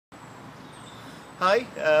Hi,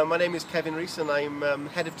 my name is Kevin Rees and I'm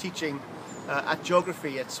Head of Teaching at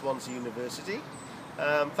Geography at Swansea University.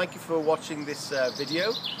 Thank you for watching this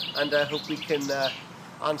video, and I hope we can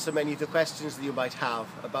answer many of the questions that you might have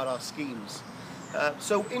about our schemes.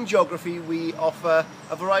 So in Geography we offer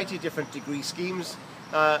a variety of different degree schemes.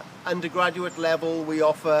 Undergraduate level we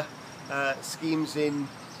offer schemes in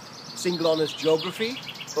Single Honours Geography,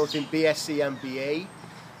 both in BSc and BA.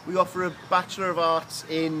 We offer a Bachelor of Arts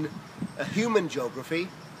in Human Geography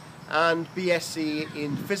and BSc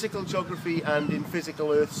in Physical Geography and in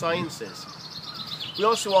Physical Earth Sciences. We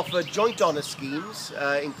also offer joint honour schemes,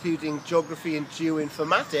 including Geography and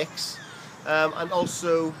Geoinformatics, and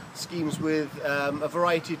also schemes with a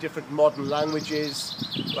variety of different modern languages,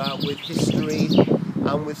 with history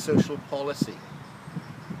and with social policy.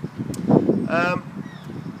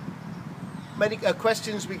 Many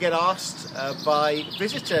questions we get asked by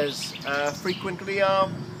visitors frequently are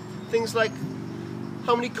things like,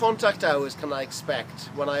 how many contact hours can I expect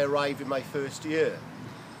when I arrive in my first year?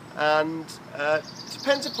 And it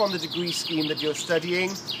depends upon the degree scheme that you're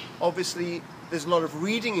studying. Obviously there's a lot of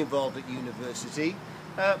reading involved at university,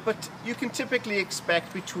 but you can typically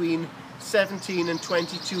expect between 17 and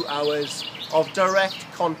 22 hours of direct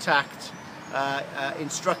contact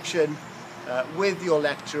instruction with your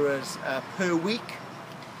lecturers per week.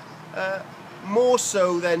 More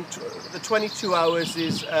so than the 22 hours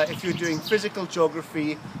is if you're doing physical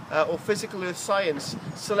geography or physical earth science,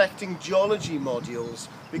 selecting geology modules,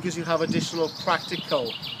 because you have additional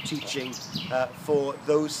practical teaching for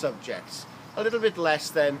those subjects. A little bit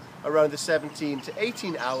less than around the 17 to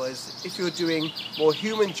 18 hours if you're doing more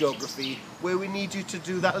human geography, where we need you to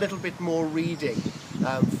do that little bit more reading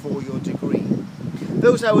for your degree.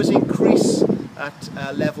 Those hours increase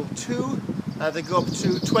at level 2. They go up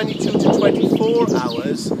to 22 to 24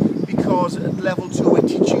 hours, because at level 2 we're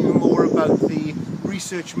teaching you more about the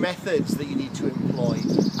research methods that you need to employ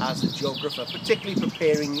as a geographer, particularly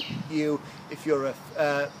preparing you, if you're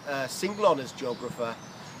a single honours geographer,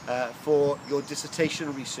 for your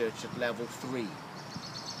dissertation research at level 3.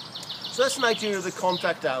 So that's an idea of the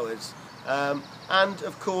contact hours, and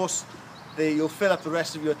of course you'll fill up the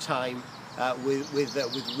rest of your time with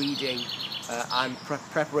reading and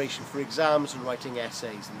preparation for exams and writing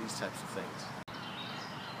essays and these types of things.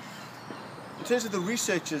 In terms of the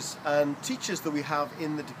researchers and teachers that we have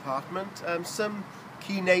in the department, some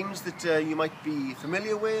key names that you might be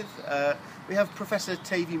familiar with. We have Professor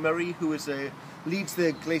Tavy Murray, who leads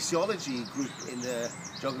the glaciology group in the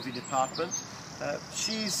geography department.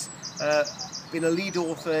 She's been a lead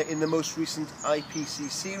author in the most recent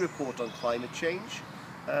IPCC report on climate change.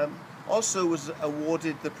 Also was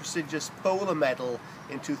awarded the prestigious Polar Medal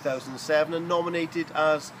in 2007 and nominated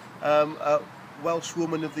as a Welsh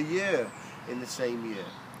Woman of the Year in the same year.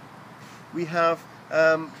 We have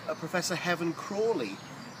Professor Heaven Crawley,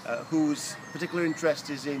 whose particular interest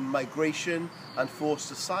is in migration and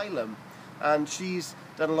forced asylum, and she's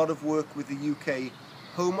done a lot of work with the UK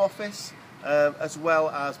Home Office, as well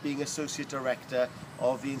as being Associate Director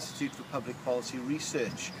of the Institute for Public Policy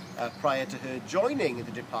Research prior to her joining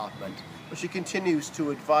the department, but she continues to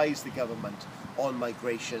advise the government on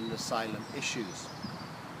migration and asylum issues.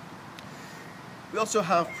 We also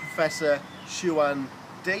have Professor Siwan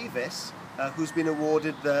Davis, who's been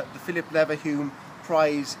awarded the Philip Leverhulme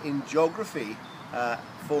Prize in Geography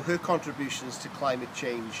for her contributions to climate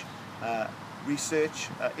change research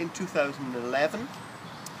in 2011,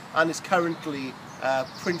 and is currently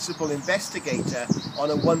principal investigator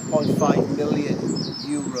on a €1.5 million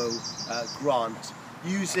grant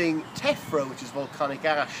using tephra, which is volcanic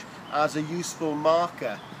ash, as a useful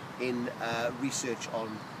marker in research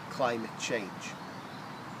on climate change.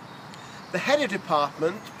 The head of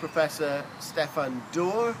department, Professor Stefan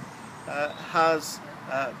Doer, has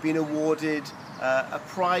been awarded a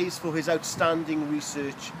prize for his outstanding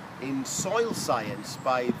research in soil science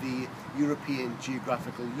by the European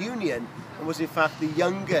Geographical Union, and was in fact the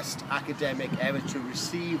youngest academic ever to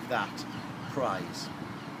receive that prize.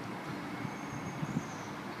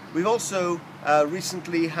 We've also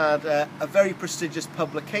recently had a very prestigious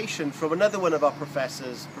publication from another one of our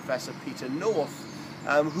professors, Professor Peter North,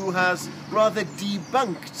 who has rather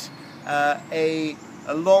debunked a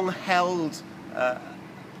long-held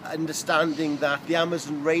understanding that the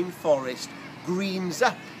Amazon rainforest greens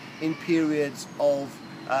up in periods of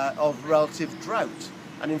relative drought.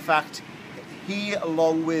 And in fact, he,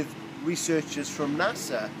 along with researchers from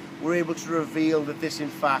NASA, were able to reveal that this in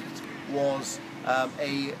fact was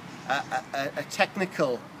a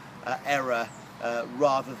technical error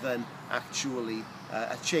rather than actually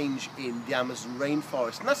a change in the Amazon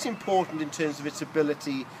rainforest, and that's important in terms of its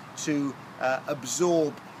ability to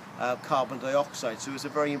absorb carbon dioxide. So it's a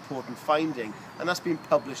very important finding, and that's been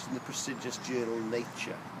published in the prestigious journal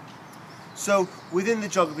Nature. So within the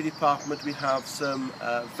geography department we have some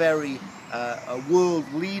very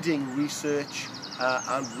world-leading research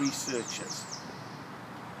and researchers.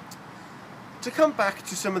 To come back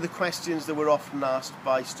to some of the questions that we're often asked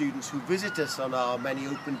by students who visit us on our many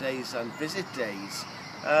open days and visit days,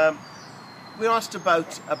 we're asked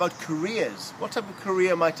about careers. What type of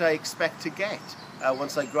career might I expect to get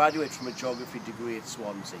once I graduate from a geography degree at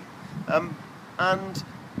Swansea? And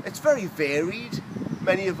it's very varied.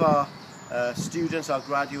 Many of our students, our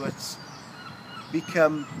graduates,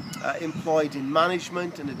 become employed in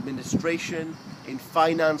management and administration, in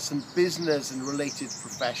finance and business and related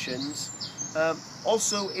professions,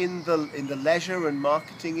 also in the leisure and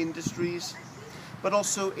marketing industries, but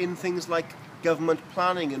also in things like government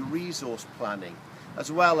planning and resource planning,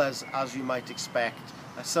 as well as you might expect,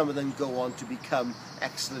 some of them go on to become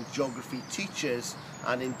excellent geography teachers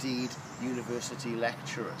and indeed university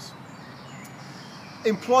lecturers.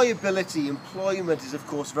 Employment is of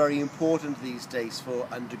course very important these days for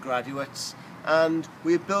undergraduates, and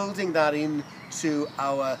we're building that into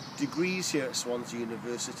our degrees here at Swansea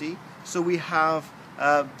University. So we have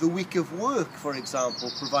the week of work, for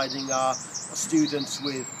example, providing our students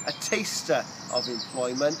with a taster of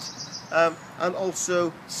employment, and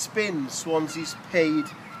also SPIN, Swansea's paid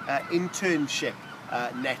internship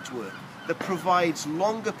network, that provides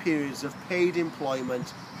longer periods of paid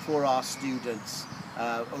employment for our students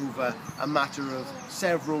over a matter of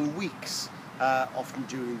several weeks, often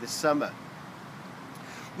during the summer.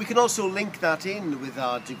 We can also link that in with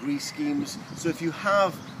our degree schemes, so if you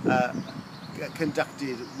have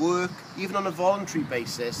conducted work, even on a voluntary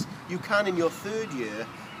basis, you can in your third year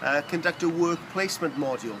conduct a work placement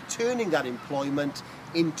module, turning that employment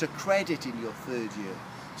into credit in your third year,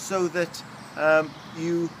 so that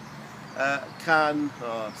you can...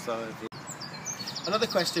 Another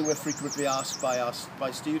question we're frequently asked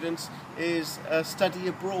by students is study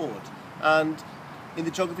abroad, and in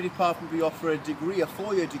the geography department we offer a degree, a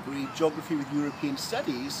 4-year degree, Geography with European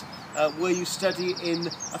Studies, where you study in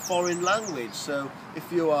a foreign language. So if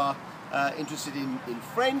you are interested in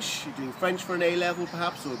French, you're doing French for an A-level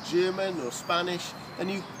perhaps, or German or Spanish,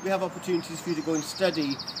 then we have opportunities for you to go and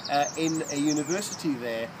study in a university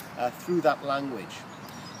there through that language.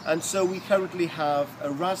 And so we currently have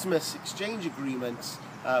Erasmus exchange agreements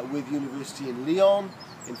with University in Lyon,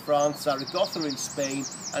 in France, Zaragoza in Spain,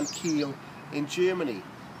 and Kiel in Germany.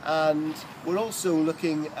 And we're also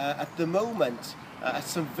looking at the moment at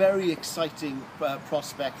some very exciting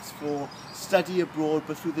prospects for study abroad,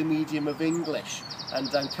 but through the medium of English. And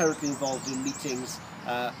I'm currently involved in meetings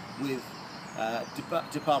with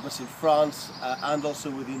departments in France and also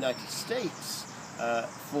with the United States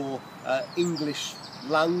for English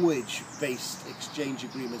language-based exchange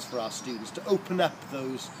agreements for our students, to open up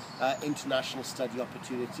those international study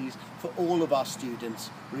opportunities for all of our students,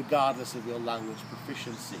 regardless of your language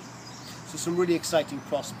proficiency. So some really exciting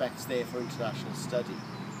prospects there for international study.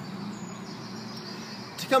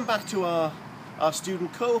 To come back to our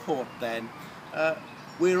student cohort then,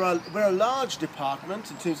 we're a large department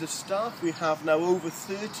in terms of staff. We have now over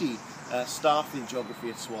 30 staff in geography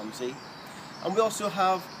at Swansea. And we also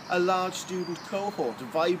have a large student cohort, a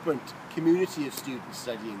vibrant community of students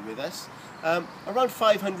studying with us. Around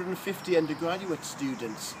 550 undergraduate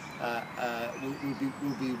students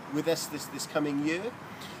will be with us this coming year.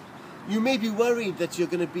 You may be worried that you're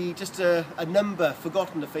going to be just a number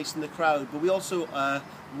forgotten, a face in the crowd, but we also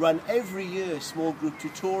run every year small group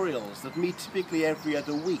tutorials that meet typically every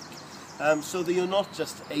other week. So that you're not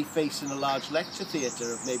just a face in a large lecture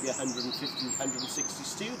theatre of maybe 150, 160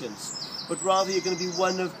 students, but rather you're going to be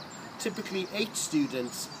one of typically 8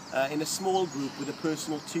 students in a small group with a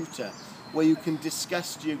personal tutor, where you can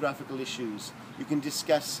discuss geographical issues, you can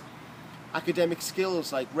discuss academic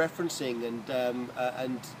skills like referencing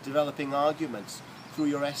and developing arguments through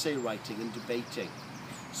your essay writing and debating.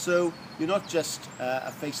 So you're not just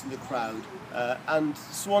a face in the crowd, and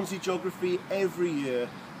Swansea Geography every year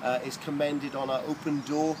is commended on our open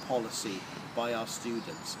door policy by our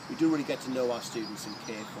students. We do really get to know our students and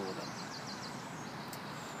care for them.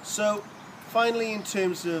 So finally, in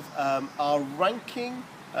terms of our ranking,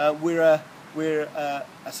 we're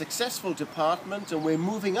a successful department, and we're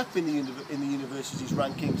moving up in the university's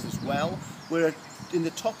rankings as well. We're in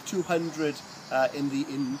the top 200 in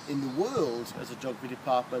the world as a geography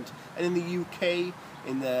department, and in the UK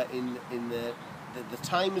in the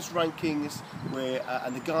Times rankings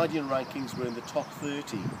and the Guardian rankings, we're in the top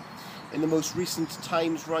 30. in the most recent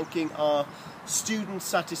Times ranking, our student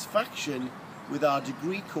satisfaction with our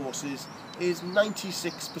degree courses is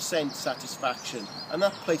 96% satisfaction, and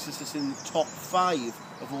that places us in the top 5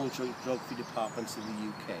 of all geography departments in the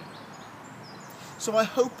UK. So I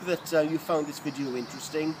hope that you found this video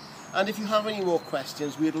interesting, and if you have any more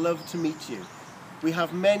questions, we'd love to meet you. We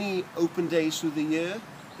have many open days through the year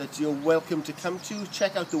that you're welcome to come to.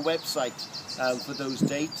 Check out the website for those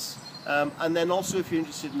dates, and then also if you're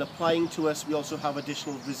interested in applying to us, we also have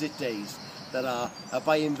additional visit days that are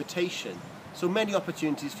by invitation. So many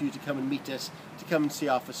opportunities for you to come and meet us, to come and see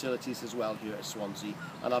our facilities as well here at Swansea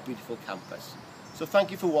and our beautiful campus. So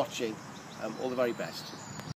thank you for watching. All the very best.